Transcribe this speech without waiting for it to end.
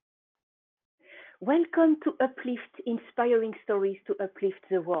Welcome to Uplift, inspiring stories to uplift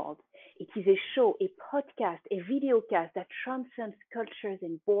the world. It is a show, a podcast, a videocast that transcends cultures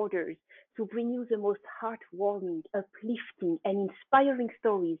and borders to bring you the most heartwarming, uplifting, and inspiring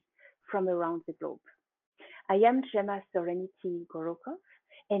stories from around the globe. I am Gemma Serenity Gorokov,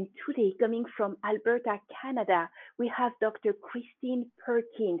 and today, coming from Alberta, Canada, we have Dr. Christine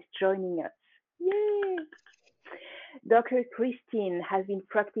Perkins joining us. Yay! Dr. Christine has been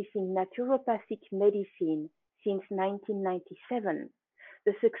practicing naturopathic medicine since 1997.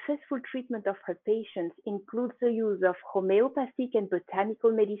 The successful treatment of her patients includes the use of homeopathic and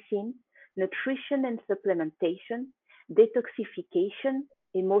botanical medicine, nutrition and supplementation, detoxification,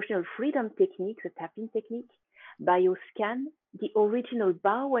 emotional freedom technique, the tapping technique, bioscan, the original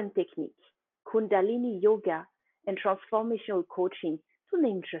Bowen technique, Kundalini yoga, and transformational coaching, to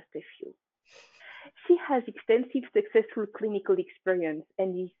name just a few. She has extensive successful clinical experience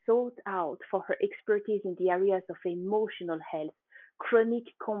and is sought out for her expertise in the areas of emotional health, chronic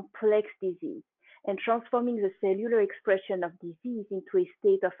complex disease, and transforming the cellular expression of disease into a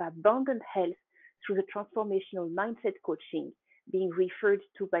state of abundant health through the transformational mindset coaching being referred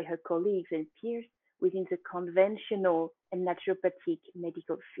to by her colleagues and peers within the conventional and naturopathic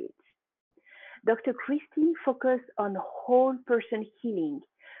medical fields. Dr. Christine focuses on whole person healing,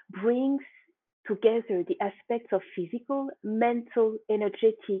 brings together the aspects of physical, mental,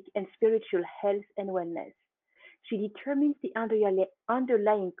 energetic, and spiritual health and wellness. She determines the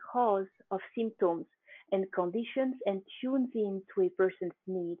underlying cause of symptoms and conditions and tunes in to a person's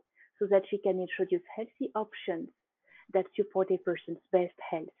need so that she can introduce healthy options that support a person's best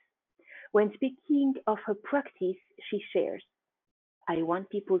health. When speaking of her practice, she shares, I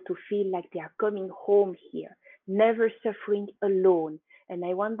want people to feel like they are coming home here, never suffering alone. And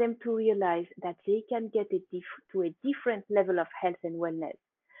I want them to realize that they can get to a different level of health and wellness.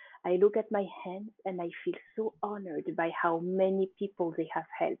 I look at my hands and I feel so honored by how many people they have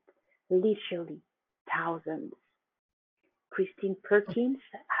helped. Literally thousands. Christine Perkins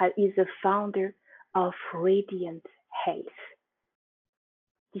is the founder of Radiant Health.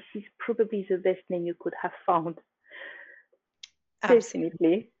 This is probably the best name you could have found. Absolutely.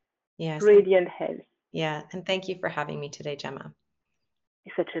 Definitely. Yes. Radiant Health. Yeah. And thank you for having me today, Gemma.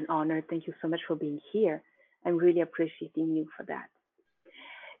 It's such an honor. Thank you so much for being here. I'm really appreciating you for that.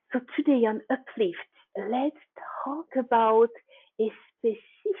 So today on Uplift, let's talk about a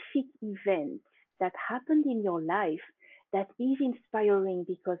specific event that happened in your life that is inspiring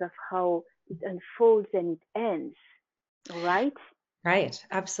because of how it unfolds and it ends. All right? Right.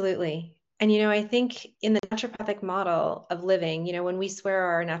 Absolutely. And, I think in the naturopathic model of living, when we swear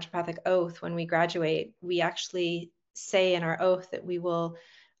our naturopathic oath when we graduate, we actually say in our oath that we will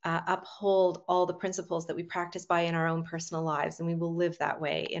uphold all the principles that we practice by in our own personal lives, and we will live that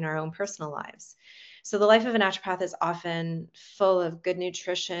way in our own personal lives. So the life of a naturopath is often full of good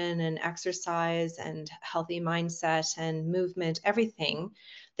nutrition and exercise and healthy mindset and movement, everything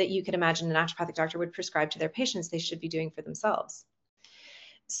that you could imagine a naturopathic doctor would prescribe to their patients they should be doing for themselves.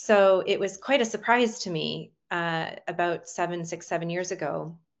 So it was quite a surprise to me about 7 years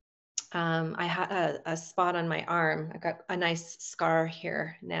ago. I had a spot on my arm. I got a nice scar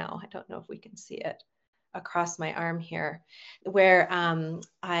here now. I don't know if we can see it across my arm here, where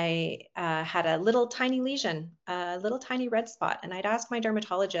I had a little tiny lesion, a little tiny red spot. And I'd asked my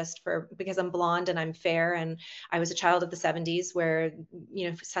dermatologist because I'm blonde and I'm fair, and I was a child of the 70s where,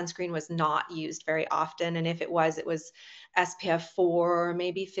 sunscreen was not used very often. And if it was SPF 4 or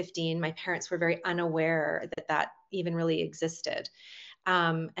maybe 15. My parents were very unaware that even really existed.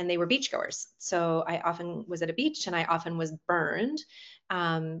 And they were beachgoers. So I often was at a beach and I often was burned.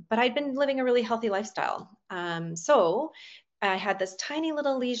 But I'd been living a really healthy lifestyle. So I had this tiny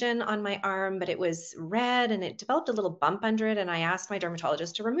little lesion on my arm, but it was red and it developed a little bump under it. And I asked my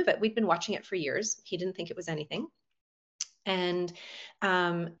dermatologist to remove it. We'd been watching it for years. He didn't think it was anything. And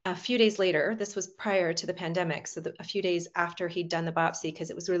a few days later, this was prior to the pandemic, so a few days after he'd done the biopsy,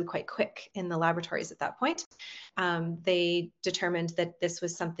 because it was really quite quick in the laboratories at that point, they determined that this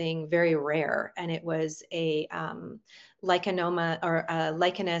was something very rare, and it was a lichenoma or a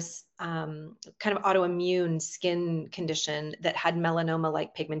lichenous kind of autoimmune skin condition that had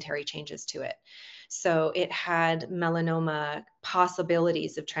melanoma-like pigmentary changes to it. So it had melanoma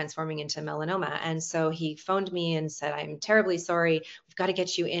possibilities of transforming into melanoma. And so he phoned me and said, I'm terribly sorry. We've got to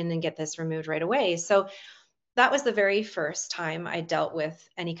get you in and get this removed right away. So that was the very first time I dealt with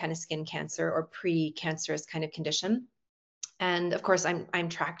any kind of skin cancer or pre-cancerous kind of condition. And of course, I'm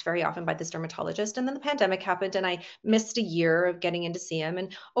tracked very often by this dermatologist. And then the pandemic happened, and I missed a year of getting in to see him.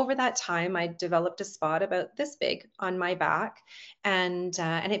 And over that time, I developed a spot about this big on my back, and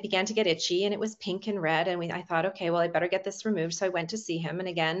it began to get itchy, and it was pink and red. And I thought, okay, well, I better get this removed. So I went to see him, and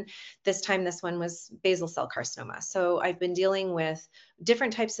again, this time this one was basal cell carcinoma. So I've been dealing with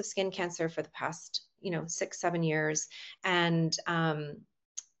different types of skin cancer for the past 6, 7 years, and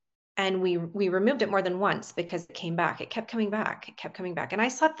we removed it more than once because it came back. It kept coming back. It kept coming back. And I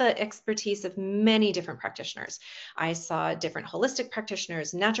sought the expertise of many different practitioners. I saw different holistic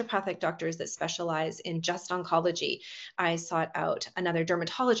practitioners, naturopathic doctors that specialize in just oncology. I sought out another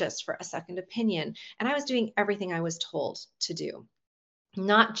dermatologist for a second opinion. And I was doing everything I was told to do,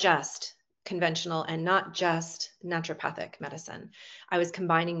 not just conventional and not just naturopathic medicine. I was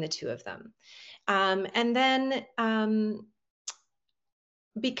combining the two of them. And then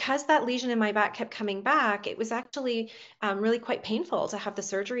because that lesion in my back kept coming back, it was actually really quite painful to have the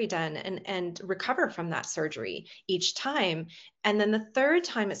surgery done and recover from that surgery each time. And then the third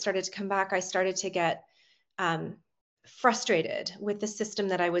time it started to come back, I started to get frustrated with the system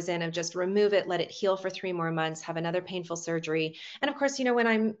that I was in of just remove it, let it heal for 3 more months, have another painful surgery. And of course,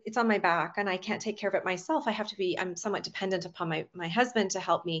 when it's on my back and I can't take care of it myself, I'm somewhat dependent upon my husband to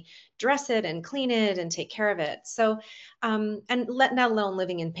help me dress it and clean it and take care of it. So, not alone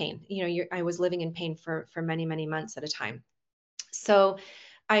living in pain, I was living in pain for many, many months at a time. So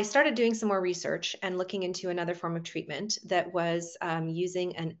I started doing some more research and looking into another form of treatment that was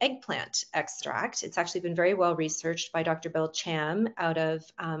using an eggplant extract. It's actually been very well researched by Dr. Bill Cham out of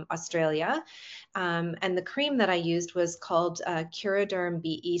Australia. And the cream that I used was called Curaderm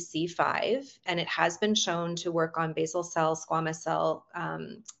BEC5, and it has been shown to work on basal cell, squamous cell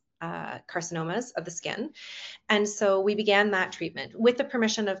carcinomas of the skin. And so we began that treatment with the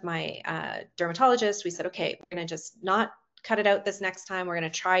permission of my dermatologist. We said, okay, we're going to just not cut it out this next time. We're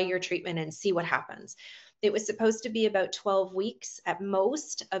going to try your treatment and see what happens. It was supposed to be about 12 weeks at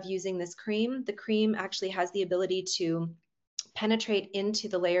most of using this cream. The cream actually has the ability to penetrate into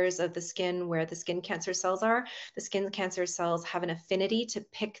the layers of the skin where the skin cancer cells are. The skin cancer cells have an affinity to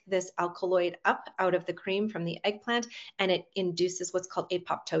pick this alkaloid up out of the cream from the eggplant, and it induces what's called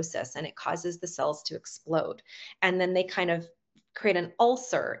apoptosis, and it causes the cells to explode. And then they kind of create an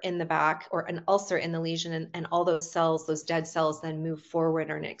ulcer in the back or an ulcer in the lesion, and all those cells, those dead cells, then move forward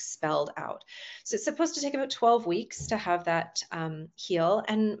and expelled out. So it's supposed to take about 12 weeks to have that heal,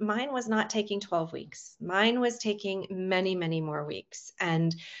 and mine was not taking 12 weeks. Mine was taking many, many more weeks,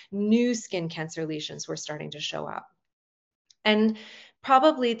 and new skin cancer lesions were starting to show up. And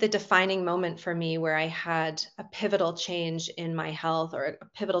probably the defining moment for me where I had a pivotal change in my health or a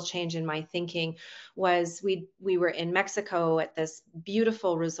pivotal change in my thinking was we were in Mexico at this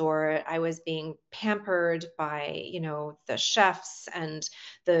beautiful resort. I was being pampered by, the chefs and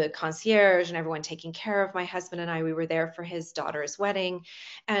the concierge and everyone taking care of my husband and I. We were there for his daughter's wedding,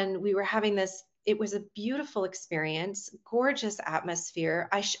 and we were having this. It was a beautiful experience, gorgeous atmosphere.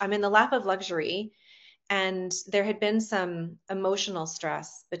 I'm in the lap of luxury. And there had been some emotional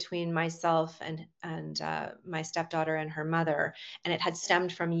stress between myself and my stepdaughter and her mother, and it had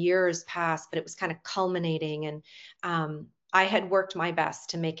stemmed from years past, but it was kind of culminating. And I had worked my best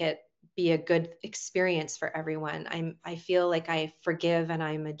to make it be a good experience for everyone. I feel like I forgive, and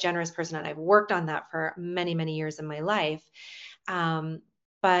I'm a generous person, and I've worked on that for many, many years in my life.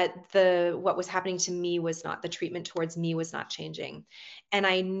 But what was happening to me was not, the treatment towards me was not changing. And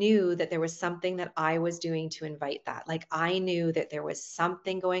I knew that there was something that I was doing to invite that. Like, I knew that there was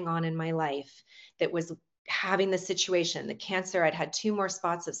something going on in my life that was having the situation, the cancer. I'd had 2 more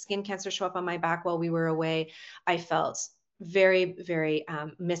spots of skin cancer show up on my back while we were away. I felt very, very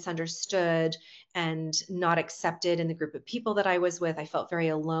misunderstood and not accepted in the group of people that I was with. I felt very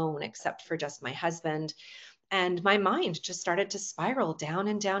alone, except for just my husband. And my mind just started to spiral down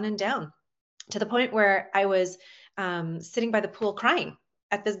and down and down, to the point where I was sitting by the pool crying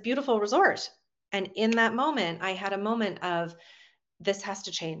at this beautiful resort. And in that moment, I had a moment of, this has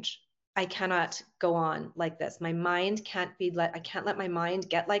to change. I cannot go on like this. I can't let my mind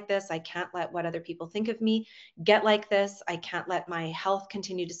get like this. I can't let what other people think of me get like this. I can't let my health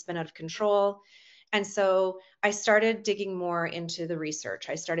continue to spin out of control. And so I started digging more into the research.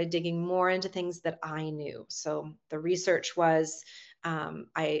 I started digging more into things that I knew. So the research was,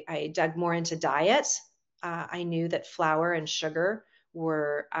 I dug more into diet. I knew that flour and sugar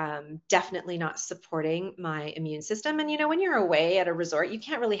were definitely not supporting my immune system. And, when you're away at a resort, you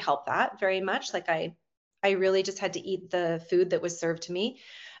can't really help that very much. Like I really just had to eat the food that was served to me.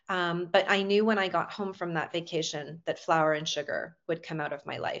 But I knew when I got home from that vacation that flour and sugar would come out of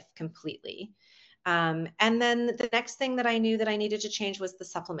my life completely. And then the next thing that I knew that I needed to change was the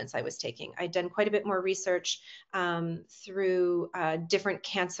supplements I was taking. I'd done quite a bit more research through different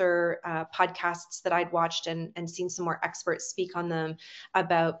cancer podcasts that I'd watched and seen some more experts speak on them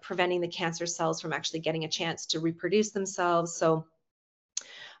about preventing the cancer cells from actually getting a chance to reproduce themselves. So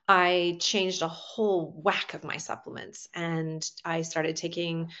I changed a whole whack of my supplements, and I started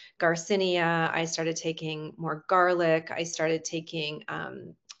taking Garcinia. I started taking more garlic. I started taking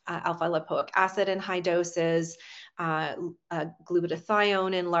alpha lipoic acid in high doses,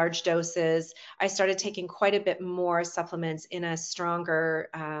 glutathione in large doses. I started taking quite a bit more supplements in a stronger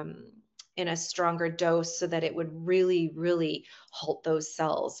dose so that it would really, really halt those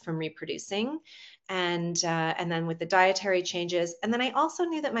cells from reproducing. And then with the dietary changes, and then I also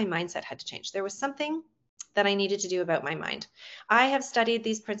knew that my mindset had to change. There was something that I needed to do about my mind. I have studied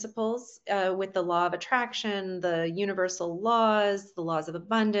these principles with the law of attraction, the universal laws, the laws of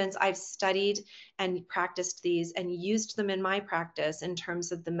abundance. I've studied and practiced these and used them in my practice in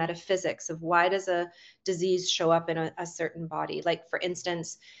terms of the metaphysics of why does a disease show up in a certain body. Like, for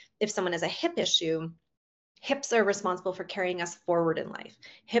instance, if someone has a hip issue, hips are responsible for carrying us forward in life.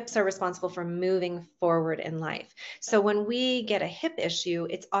 Hips are responsible for moving forward in life. So when we get a hip issue,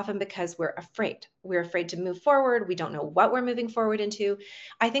 it's often because we're afraid. We're afraid to move forward. We don't know what we're moving forward into.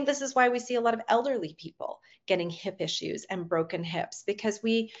 I think this is why we see a lot of elderly people getting hip issues and broken hips, because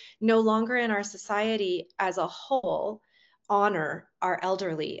we no longer in our society as a whole honor our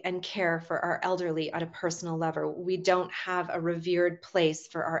elderly and care for our elderly at a personal level. We don't have a revered place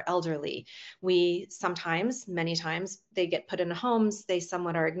for our elderly. We sometimes, many times, they get put in homes, they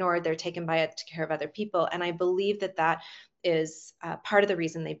somewhat are ignored, they're taken by it to care of other people. And I believe that that is part of the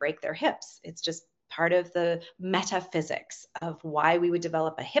reason they break their hips. It's just part of the metaphysics of why we would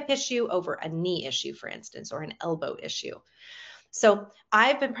develop a hip issue over a knee issue, for instance, or an elbow issue. So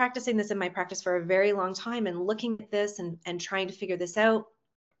I've been practicing this in my practice for a very long time and looking at this and trying to figure this out.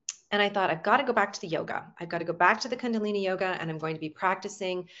 And I thought, I've got to go back to the yoga. I've got to go back to the Kundalini yoga, and I'm going to be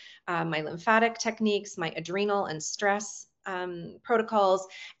practicing my lymphatic techniques, my adrenal and stress protocols,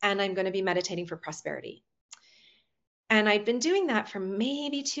 and I'm going to be meditating for prosperity. And I'd been doing that for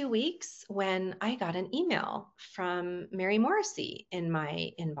maybe 2 weeks when I got an email from Mary Morrissey in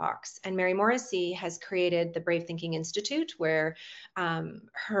my inbox. And Mary Morrissey has created the Brave Thinking Institute, where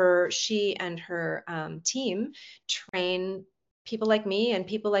she and her team train people like me and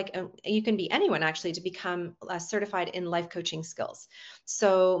people like you can be anyone actually to become certified in life coaching skills.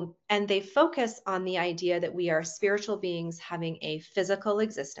 So, and they focus on the idea that we are spiritual beings having a physical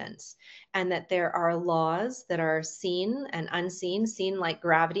existence, and that there are laws that are seen and unseen. Seen like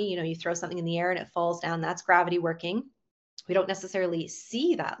gravity, you throw something in the air and it falls down, that's gravity working. We don't necessarily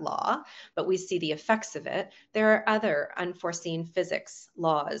see that law, but we see the effects of it. There are other unforeseen physics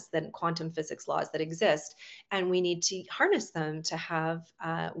laws, quantum physics laws that exist, and we need to harness them to have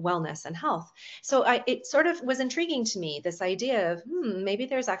wellness and health. So it sort of was intriguing to me, this idea of maybe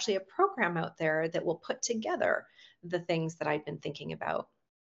there's actually a program out there that will put together the things that I've been thinking about.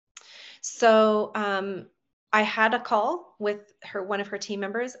 So I had a call with one of her team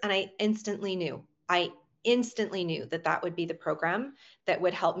members, and I instantly knew that that would be the program that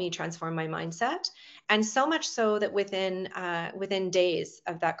would help me transform my mindset. And so much so that within days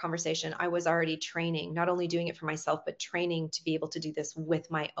of that conversation, I was already training, not only doing it for myself, but training to be able to do this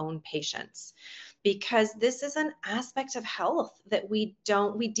with my own patients. Because this is an aspect of health that we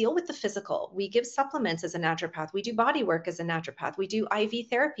deal with the physical. We give supplements as a naturopath. We do body work as a naturopath. We do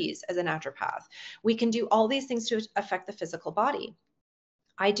IV therapies as a naturopath. We can do all these things to affect the physical body.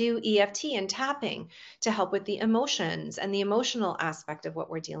 I do EFT and tapping to help with the emotions and the emotional aspect of what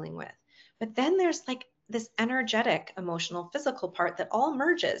we're dealing with. But then there's like this energetic, emotional, physical part that all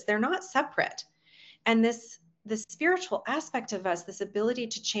merges. They're not separate. And the spiritual aspect of us, this ability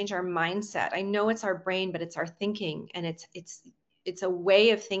to change our mindset. I know it's our brain, but it's our thinking, and it's a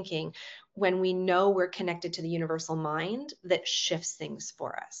way of thinking when we know we're connected to the universal mind that shifts things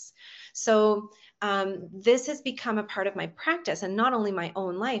for us. So this has become a part of my practice, and not only my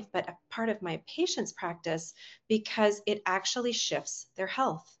own life, but a part of my patients' practice, because it actually shifts their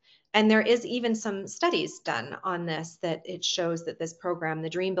health. And there is even some studies done on this that it shows that this program, the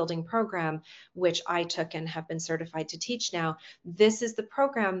Dream Building program, which I took and have been certified to teach now, this is the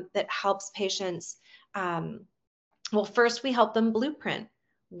program that helps patients. Well, first we help them blueprint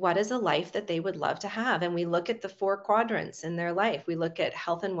what is a life that they would love to have. And we look at the 4 quadrants in their life. We look at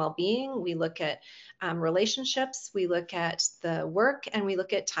health and well-being. We look at relationships. We look at the work, and we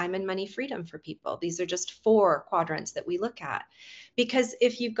look at time and money freedom for people. These are just 4 quadrants that we look at. Because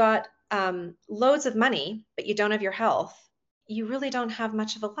if you've got loads of money, but you don't have your health, you really don't have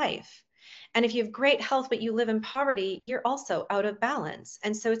much of a life. And if you have great health, but you live in poverty, you're also out of balance.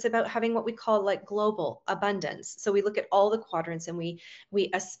 And so it's about having what we call like global abundance. So we look at all the quadrants and we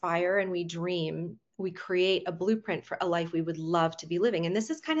aspire and we dream, we create a blueprint for a life we would love to be living. And this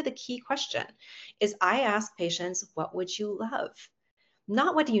is kind of the key question is I ask patients, what would you love?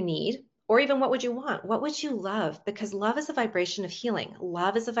 Not what do you need, or even what would you want? What would you love? Because love is a vibration of healing.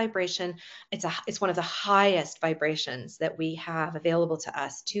 Love is a vibration. It's one of the highest vibrations that we have available to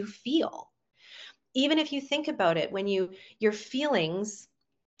us to feel. Even if you think about it, when your feelings,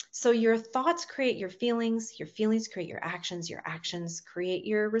 so your thoughts create your feelings create your actions create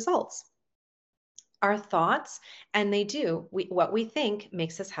your results. Our thoughts, and they do, what we think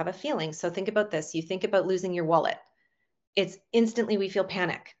makes us have a feeling. So think about this. You think about losing your wallet. It's instantly we feel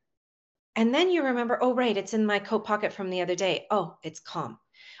panic. And then you remember, oh, right, it's in my coat pocket from the other day. Oh, it's calm.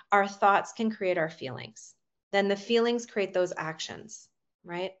 Our thoughts can create our feelings. Then the feelings create those actions,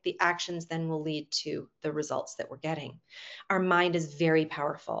 right? The actions then will lead to the results that we're getting. Our mind is very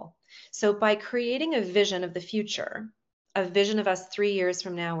powerful. So by creating a vision of the future, a vision of us 3 years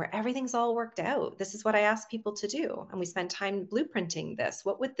from now where everything's all worked out, this is what I ask people to do. And we spend time blueprinting this.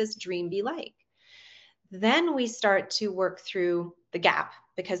 What would this dream be like? Then we start to work through the gap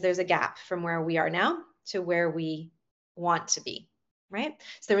because there's a gap from where we are now to where we want to be, right?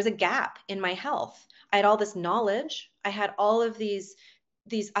 So there was a gap in my health. I had all this knowledge. I had all of these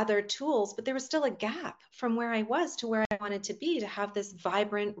other tools, but there was still a gap from where I was to where I wanted to be, to have this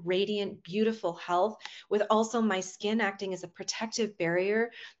vibrant, radiant, beautiful health with also my skin acting as a protective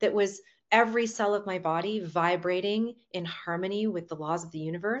barrier that was every cell of my body vibrating in harmony with the laws of the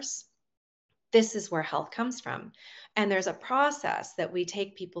universe. This is where health comes from. And there's a process that we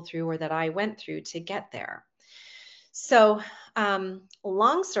take people through, or that I went through to get there. So,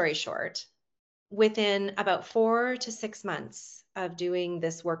 long story short, within about 4 to 6 months of doing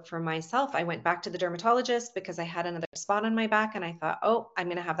this work for myself, I went back to the dermatologist because I had another spot on my back and I thought, oh, I'm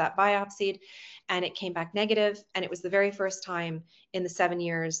going to have that biopsied. And it came back negative. And it was the very first time in the 7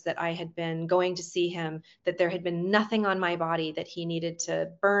 years that I had been going to see him that there had been nothing on my body that he needed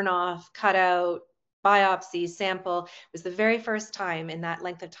to burn off, cut out, biopsy, sample. It was the very first time in that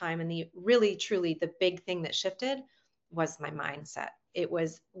length of time. And the really, truly, the big thing that shifted was my mindset. It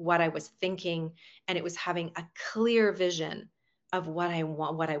was what I was thinking, and it was having a clear vision of what I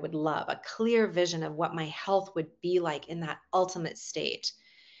want, what I would love, a clear vision of what my health would be like in that ultimate state.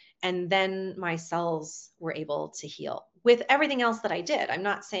 And then my cells were able to heal with everything else that I did. I'm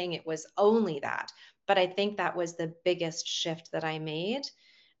not saying it was only that, but I think that was the biggest shift that I made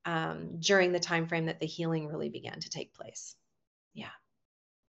during the time frame that the healing really began to take place. Yeah.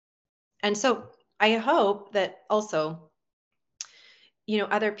 And so I hope that also,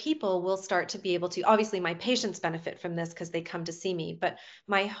 other people will start to be able to, obviously my patients benefit from this because they come to see me, but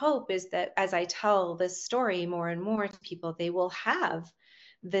my hope is that as I tell this story more and more to people, they will have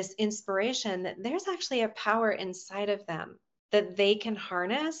this inspiration that there's actually a power inside of them that they can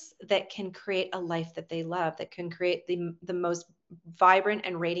harness, that can create a life that they love, that can create the most vibrant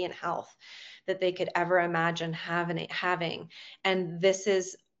and radiant health that they could ever imagine having. And this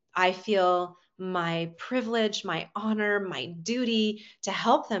is, I feel, my privilege, my honor, my duty to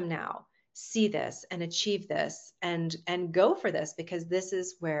help them now see this and achieve this and go for this, because this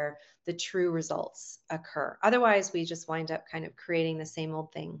is where the true results occur. Otherwise, we just wind up kind of creating the same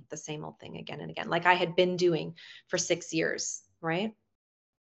old thing again and again, like I had been doing for 6 years, right?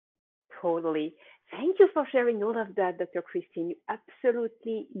 Totally. Thank you for sharing all of that, Dr. Christine. You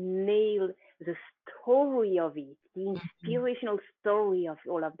absolutely nailed the story of it, the Mhm. inspirational story of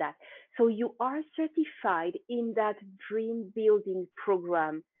all of that. So you are certified in that dream building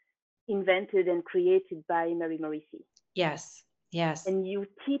program invented and created by Mary Morrissey. Yes. Yes. And you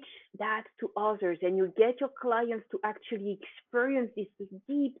teach that to others, and you get your clients to actually experience this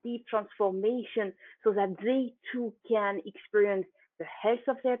deep, deep transformation so that they too can experience the health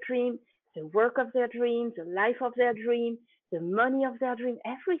of their dream, the work of their dreams, the life of their dream, the money of their dream,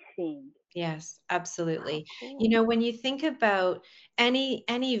 everything. Yes, How absolutely. cool. When you think about any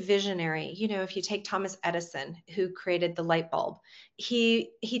visionary, if you take Thomas Edison, who created the light bulb, he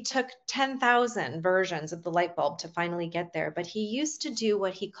took 10,000 versions of the light bulb to finally get there, but he used to do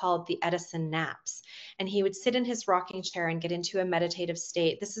what he called the Edison naps. And he would sit in his rocking chair and get into a meditative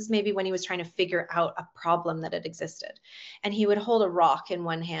state. This is maybe when he was trying to figure out a problem that had existed. And he would hold a rock in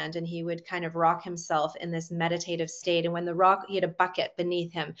one hand and he would kind of rock himself in this meditative state. And when the rock, he had a bucket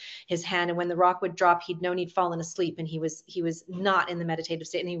beneath his hand, and when the rock would drop, he'd known he'd fallen asleep and he was not in the meditative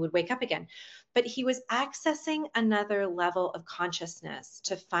state, and he would wake up again. But he was accessing another level of consciousness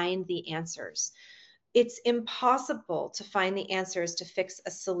to find the answers. it's impossible to find the answers to fix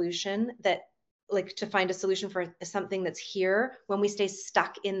a solution that, like, to find a solution for something that's here when we stay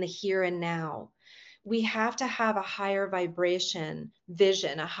stuck in the here and now. We have to have a higher vibration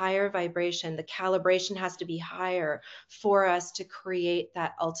vision, a higher vibration. The calibration has to be higher for us to create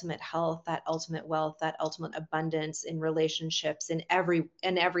that ultimate health, that ultimate wealth, that ultimate abundance in relationships, in every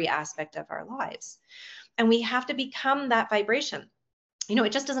aspect of our lives. And we have to become that vibration.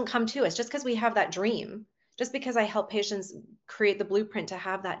 It just doesn't come to us just because we have that dream. Just because I help patients create the blueprint to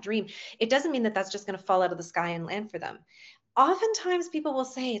have that dream, it doesn't mean that that's just going to fall out of the sky and land for them. Oftentimes people will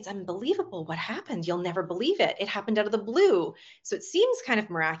say, it's unbelievable what happened. You'll never believe it. It happened out of the blue. So it seems kind of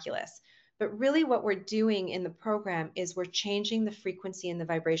miraculous. But really what we're doing in the program is we're changing the frequency and the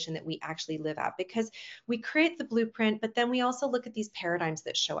vibration that we actually live at, because we create the blueprint, but then we also look at these paradigms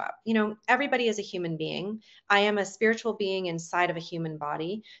that show up. Everybody is a human being. I am a spiritual being inside of a human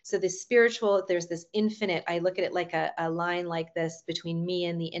body. So this spiritual, there's this infinite, I look at it like a line like this between me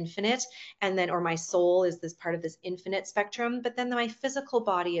and the infinite. And then, or my soul is this part of this infinite spectrum, but then my physical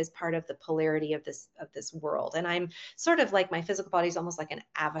body is part of the polarity of this world. And I'm sort of like, my physical body is almost like an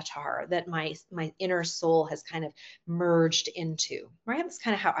avatar that my inner soul has kind of merged into, right? That's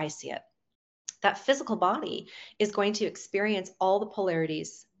kind of how I see it. That physical body is going to experience all the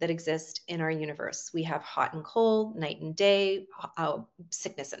polarities that exist in our universe. We have hot and cold, night and day,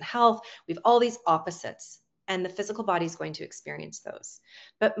 sickness and health. We have all these opposites, and the physical body is going to experience those.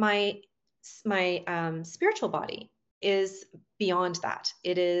 But my spiritual body is beyond that.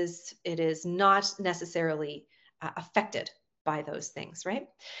 It is not necessarily affected by those things, right?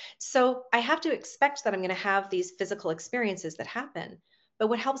 So I have to expect that I'm going to have these physical experiences that happen. But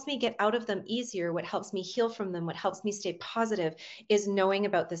what helps me get out of them easier, what helps me heal from them, what helps me stay positive is knowing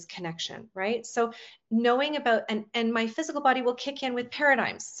about this connection, right? So knowing about, and my physical body will kick in with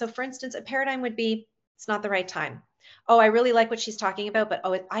paradigms. So for instance, a paradigm would be, it's not the right time. Oh, I really like what she's talking about, but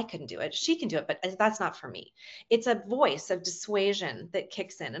I couldn't do it. She can do it, but that's not for me. It's a voice of dissuasion that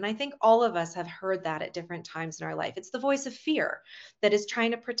kicks in. And I think all of us have heard that at different times in our life. It's the voice of fear that is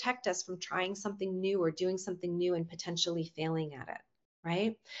trying to protect us from trying something new or doing something new and potentially failing at it,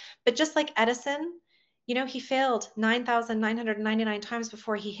 right? But just like Edison, he failed 9,999 times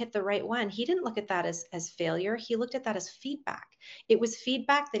before he hit the right one. He didn't look at that as failure. He looked at that as feedback. It was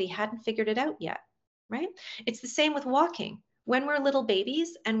feedback that he hadn't figured it out yet. Right? It's the same with walking. When we're little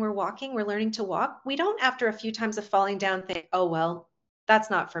babies and we're walking, we're learning to walk, we don't, after a few times of falling down, think, oh, well, that's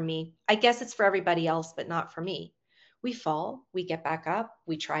not for me. I guess it's for everybody else, but not for me. We fall, we get back up,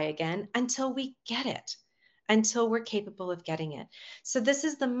 we try again until we get it, until we're capable of getting it. So this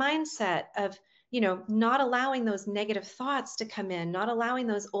is the mindset of, not allowing those negative thoughts to come in, not allowing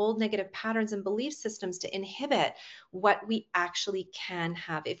those old negative patterns and belief systems to inhibit what we actually can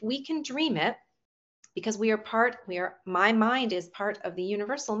have. If we can dream it, because my mind is part of the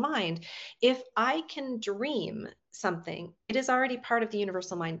universal mind. If I can dream something, it is already part of the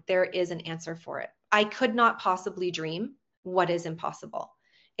universal mind. There is an answer for it. I could not possibly dream what is impossible.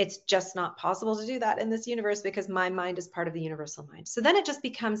 It's just not possible to do that in this universe because my mind is part of the universal mind. So then it just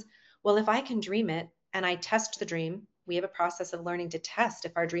becomes, well, if I can dream it and I test the dream, we have a process of learning to test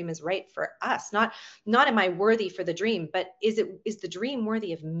if our dream is right for us. Not am I worthy for the dream, but is the dream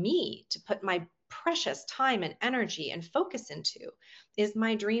worthy of me to put my precious time and energy and focus into? Is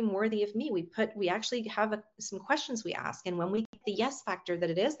my dream worthy of me? We actually have some questions we ask, and when we get the yes factor that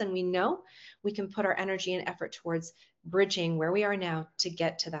it is, then we know we can put our energy and effort towards bridging where we are now to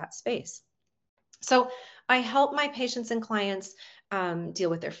get to that space. So I help my patients and clients deal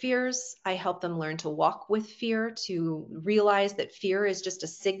with their fears. I help them learn to walk with fear, to realize that fear is just a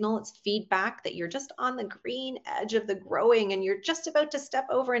signal. It's feedback that you're just on the green edge of the growing and you're just about to step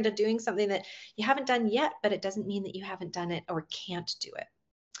over into doing something that you haven't done yet, but it doesn't mean that you haven't done it or can't do it.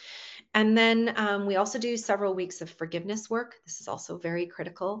 And then we also do several weeks of forgiveness work. This is also very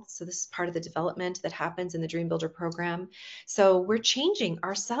critical. So this is part of the development that happens in the Dream Builder program. So we're changing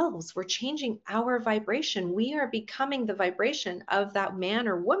ourselves. We're changing our vibration. We are becoming the vibration of that man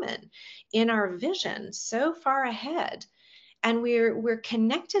or woman in our vision so far ahead. And we're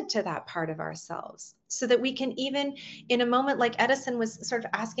connected to that part of ourselves so that we can, even in a moment like Edison was sort of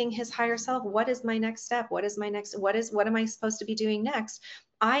asking his higher self, what is my next step? What am I supposed to be doing next?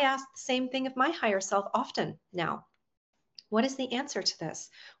 I ask the same thing of my higher self often now. What is the answer to this?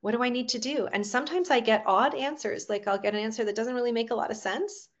 What do I need to do? And sometimes I get odd answers. Like I'll get an answer that doesn't really make a lot of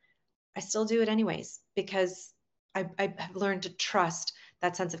sense. I still do it anyways, because I have learned to trust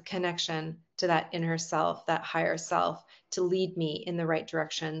that sense of connection to that inner self, that higher self, to lead me in the right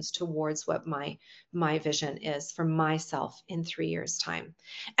directions towards what my vision is for myself in 3 years' time.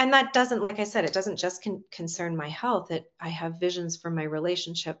 And that doesn't, like I said, it doesn't just concern my health. I have visions for my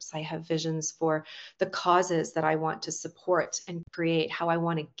relationships. I have visions for the causes that I want to support and create, how I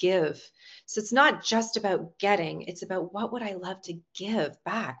want to give. So it's not just about getting, it's about what would I love to give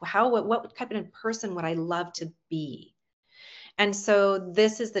back? What type of person would I love to be? And so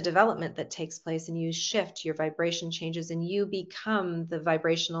this is the development that takes place, and you shift, your vibration changes, and you become the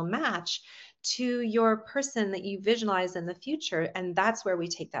vibrational match to your person that you visualize in the future. And that's where we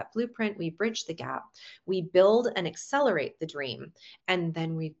take that blueprint, we bridge the gap, we build and accelerate the dream, and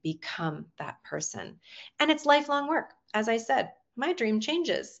then we become that person. And it's lifelong work. As I said, my dream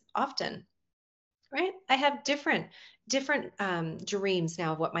changes often, right? I have different dreams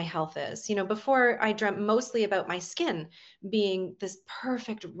now of what my health is. Before I dreamt mostly about my skin being this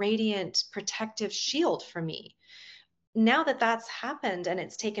perfect, radiant, protective shield for me. Now that that's happened and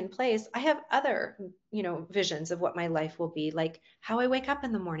it's taken place, I have other, visions of what my life will be like, how I wake up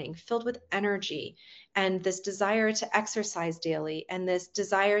in the morning filled with energy, and this desire to exercise daily, and this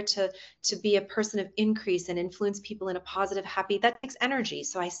desire to be a person of increase and influence people in a positive, happy, that takes energy.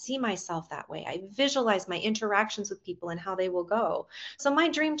 So I see myself that way. I visualize my interactions with people and how they will go. So my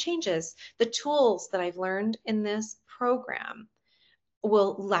dream changes. The tools that I've learned in this program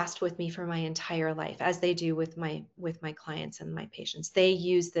will last with me for my entire life, as they do with my clients and my patients. They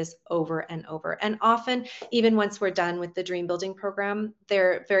use this over and over, and often, even once we're done with the dream building program,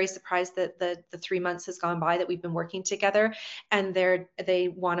 they're very surprised that the 3 months has gone by that we've been working together, and they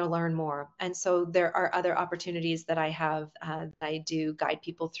want to learn more. And so there are other opportunities that I have, that I do guide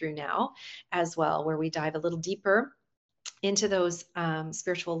people through now as well, where we dive a little deeper into those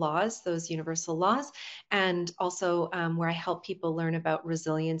spiritual laws, those universal laws, and also where I help people learn about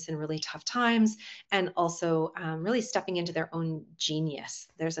resilience in really tough times, and also really stepping into their own genius.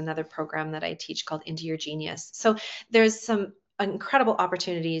 There's another program that I teach called Into Your Genius. So there's some incredible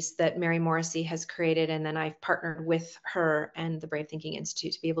opportunities that Mary Morrissey has created, and then I've partnered with her and the Brave Thinking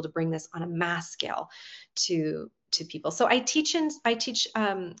Institute to be able to bring this on a mass scale to people. So I teach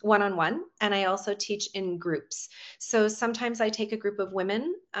one-on-one, and I also teach in groups. So sometimes I take a group of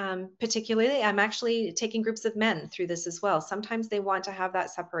women, particularly. I'm actually taking groups of men through this as well. Sometimes they want to have that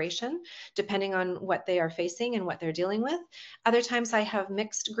separation depending on what they are facing and what they're dealing with. Other times I have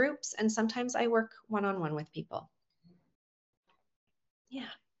mixed groups, and sometimes I work one-on-one with people.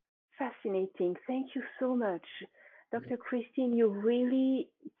 Yeah. Fascinating. Thank you so much. Dr. Christine, you really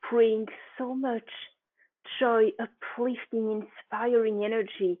bring so much joy, uplifting, inspiring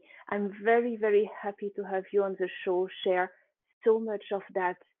energy. I'm very, very happy to have you on the show, share so much of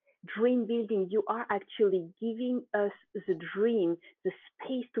that dream building. You are actually giving us the dream, the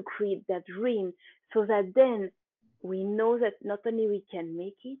space to create that dream, so that then we know that not only we can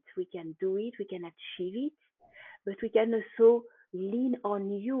make it, we can do it, we can achieve it, but we can also lean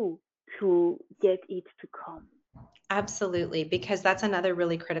on you to get it to come. Absolutely, because that's another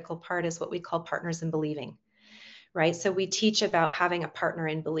really critical part, is what we call partners in believing, right? So we teach about having a partner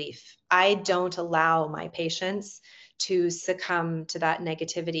in belief. I don't allow my patients to succumb to that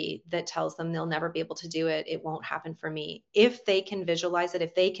negativity that tells them they'll never be able to do it. It won't happen for me. If they can visualize it,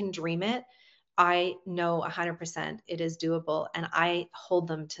 if they can dream it, I know 100% it is doable, and I hold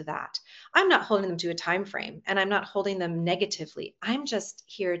them to that. I'm not holding them to a time frame, and I'm not holding them negatively. I'm just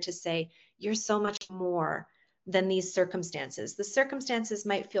here to say, you're so much more than these circumstances. The circumstances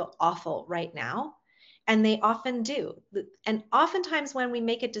might feel awful right now, and they often do. And oftentimes when we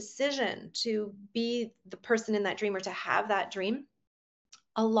make a decision to be the person in that dream, or to have that dream,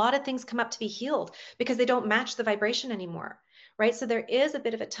 a lot of things come up to be healed because they don't match the vibration anymore, right? So there is a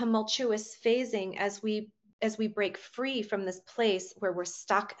bit of a tumultuous phasing as we break free from this place where we're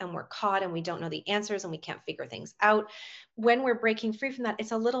stuck and we're caught and we don't know the answers and we can't figure things out. When we're breaking free from that,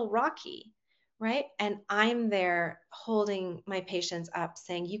 it's a little rocky, right? And I'm there holding my patients up,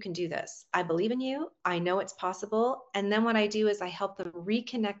 saying, you can do this. I believe in you. I know it's possible. And then what I do is I help them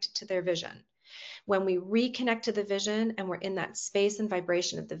reconnect to their vision. When we reconnect to the vision and we're in that space and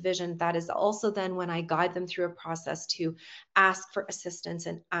vibration of the vision, that is also then when I guide them through a process to ask for assistance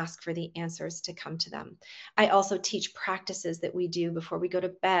and ask for the answers to come to them. I also teach practices that we do before we go to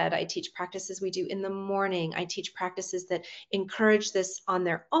bed. I teach practices we do in the morning. I teach practices that encourage this on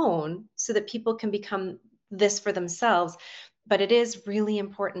their own so that people can become this for themselves. But it is really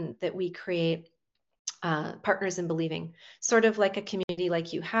important that we create partners in believing, sort of like a community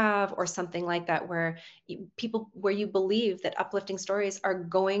like you have, or something like that, where where you believe that uplifting stories are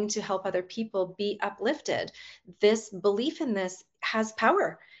going to help other people be uplifted. This belief in this has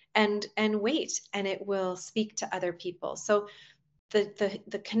power, and wait, and it will speak to other people. So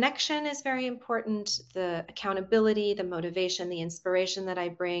the connection is very important. The accountability, the motivation, the inspiration that I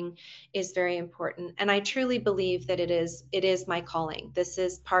bring is very important. And I truly believe that it is my calling. This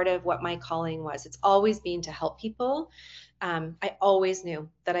is part of what my calling was. It's always been to help people. I always knew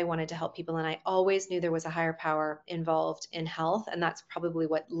that I wanted to help people, and I always knew there was a higher power involved in health. And that's probably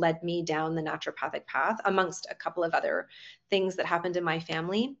what led me down the naturopathic path, amongst a couple of other things that happened in my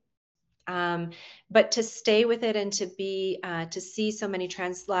family. But to stay with it and to see so many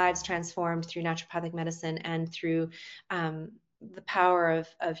lives transformed through naturopathic medicine and through the power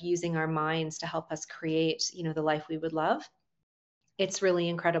of using our minds to help us create, the life we would love. It's really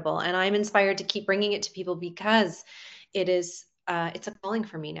incredible. And I'm inspired to keep bringing it to people because it's a calling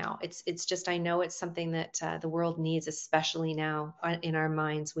for me now. It's just, I know it's something that the world needs, especially now in our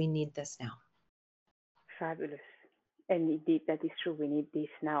minds. We need this now. Fabulous. And indeed, that is true. We need this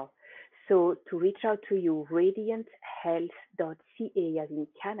now. So to reach out to you, radianthealth.ca as in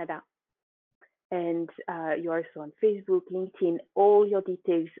Canada. And you're also on Facebook, LinkedIn. All your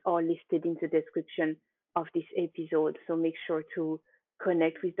details are listed in the description of this episode. So make sure to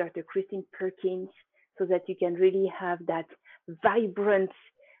connect with Dr. Christine Perkins so that you can really have that vibrant,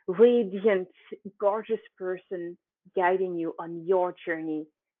 radiant, gorgeous person guiding you on your journey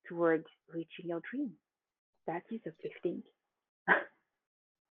towards reaching your dream. That is uplifting.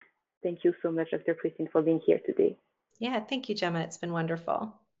 Thank you so much, Dr. Christine, for being here today. Yeah, thank you, Gemma. It's been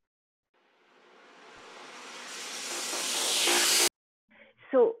wonderful.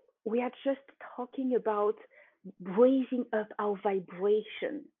 So we are just talking about raising up our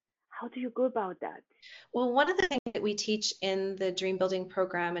vibration. How do you go about that? Well, one of the things that we teach in the dream building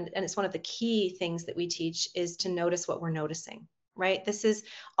program, and it's one of the key things that we teach, is to notice what we're noticing. Right? This is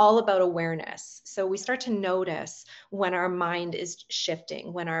all about awareness. So we start to notice when our mind is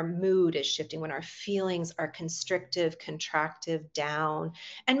shifting, when our mood is shifting, when our feelings are constrictive, contractive, down.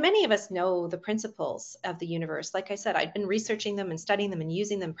 And many of us know the principles of the universe. Like I said, I've been researching them and studying them and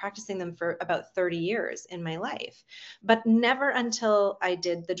using them, practicing them for about 30 years in my life. But never until I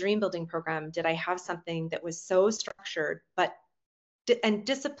did the dream building program did I have something that was so structured, and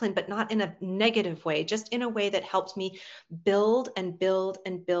disciplined, but not in a negative way, just in a way that helped me build and build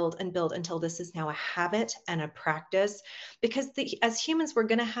and build and build until this is now a habit and a practice. Because as humans, we're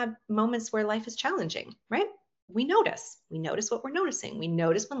going to have moments where life is challenging, right? We notice what we're noticing. We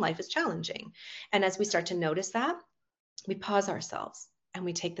notice when life is challenging. And as we start to notice that, we pause ourselves and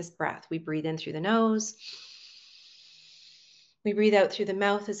we take this breath. We breathe in through the nose. We breathe out through the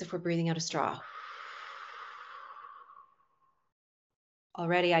mouth as if we're breathing out a straw.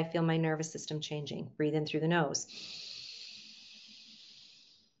 Already, I feel my nervous system changing. Breathe in through the nose.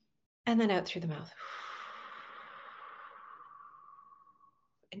 And then out through the mouth.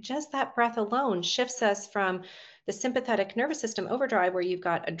 And just that breath alone shifts us from the sympathetic nervous system overdrive, where you've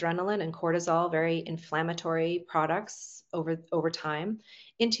got adrenaline and cortisol, very inflammatory products over time,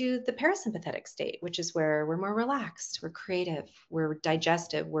 into the parasympathetic state, which is where we're more relaxed, we're creative, we're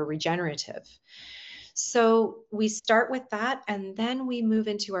digestive, we're regenerative. So we start with that, and then we move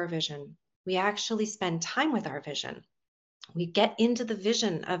into our vision. We actually spend time with our vision. We get into the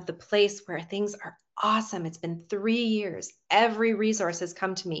vision of the place where things are awesome. It's been 3 years. Every resource has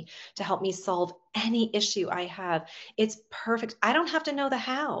come to me to help me solve any issue I have. It's perfect. I don't have to know the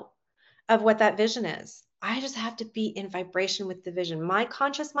how of what that vision is. I just have to be in vibration with the vision. My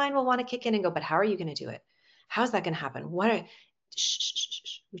conscious mind will want to kick in and go, but how are you going to do it? How's that going to happen? We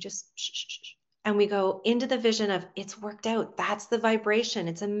just and we go into the vision of it's worked out. That's the vibration.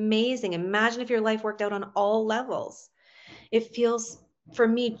 It's amazing. Imagine if your life worked out on all levels. It feels, for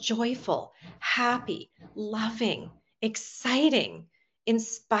me, joyful, happy, loving, exciting,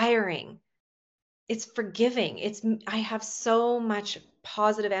 inspiring. It's forgiving. I have so much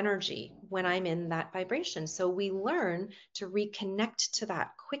positive energy when I'm in that vibration. So we learn to reconnect to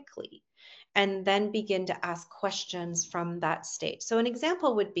that quickly and then begin to ask questions from that state. So an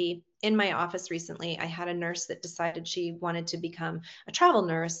example would be, in my office recently, I had a nurse that decided she wanted to become a travel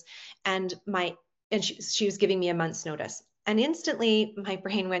nurse, and she was giving me a month's notice. And instantly my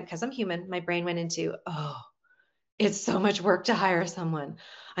brain went, because I'm human, my brain went into, oh, it's so much work to hire someone.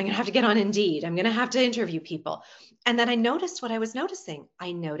 I'm going to have to get on Indeed. I'm going to have to interview people. And then I noticed what I was noticing.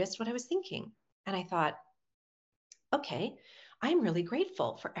 I noticed what I was thinking. And I thought, okay, I'm really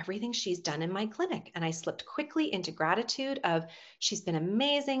grateful for everything she's done in my clinic. And I slipped quickly into gratitude of, she's been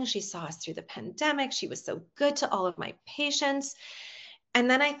amazing. She saw us through the pandemic. She was so good to all of my patients. And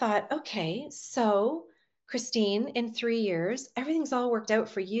then I thought, okay, so Christine, in 3 years, everything's all worked out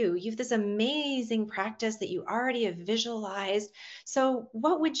for you. You've this amazing practice that you already have visualized. So,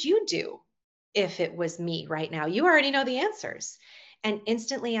 what would you do if it was me right now? You already know the answers. And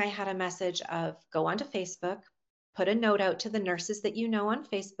instantly, I had a message of go onto Facebook, put a note out to the nurses that you know on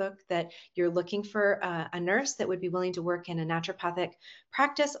Facebook that you're looking for a nurse that would be willing to work in a naturopathic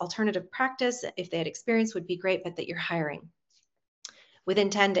practice, alternative practice. If they had experience, would be great, but that you're hiring. Within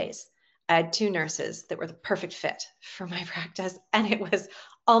 10 days, I had 2 nurses that were the perfect fit for my practice, and it was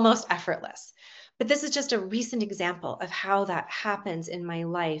almost effortless. But this is just a recent example of how that happens in my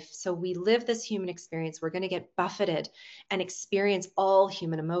life. So we live this human experience. We're going to get buffeted and experience all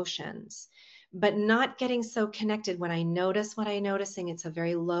human emotions, but not getting so connected. When I notice what I'm noticing, it's a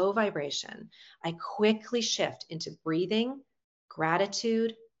very low vibration. I quickly shift into breathing,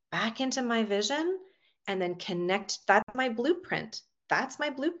 gratitude, back into my vision, and then connect. That's my blueprint. That's my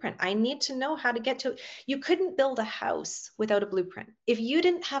blueprint. I need to know how to get to it. You couldn't build a house without a blueprint. If you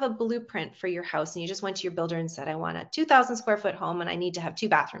didn't have a blueprint for your house and you just went to your builder and said, I want a 2,000 square foot home and I need to have 2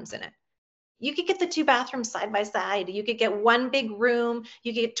 bathrooms in it. You could get the 2 bathrooms side by side. You could get one big room.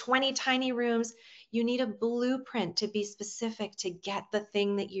 You could get 20 tiny rooms. You need a blueprint to be specific to get the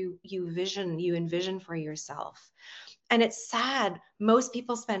thing that you envision for yourself. And it's sad. Most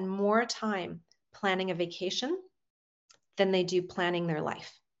people spend more time planning a vacation than they do planning their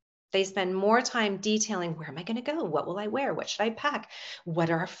life. They spend more time detailing, where am I going to go? What will I wear? What should I pack? What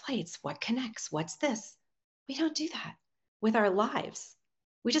are our flights? What connects? What's this? We don't do that with our lives.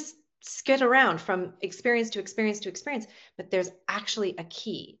 We just skid around from experience to experience to experience, but there's actually a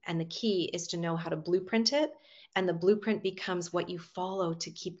key, and the key is to know how to blueprint it, and the blueprint becomes what you follow to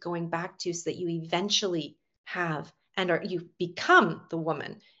keep going back to, so that you eventually have you become the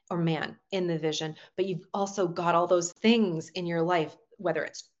woman or man in the vision, but you've also got all those things in your life, whether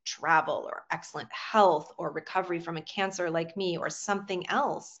it's travel or excellent health or recovery from a cancer like me or something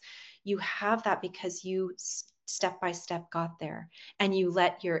else. You have that because you step by step got there, and you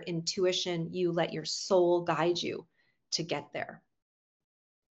let your intuition, you let your soul guide you to get there.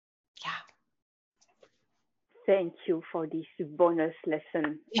 Yeah. Thank you for this bonus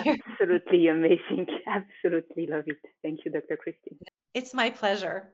lesson. Absolutely amazing. Absolutely love it. Thank you, Dr. Christine. It's my pleasure.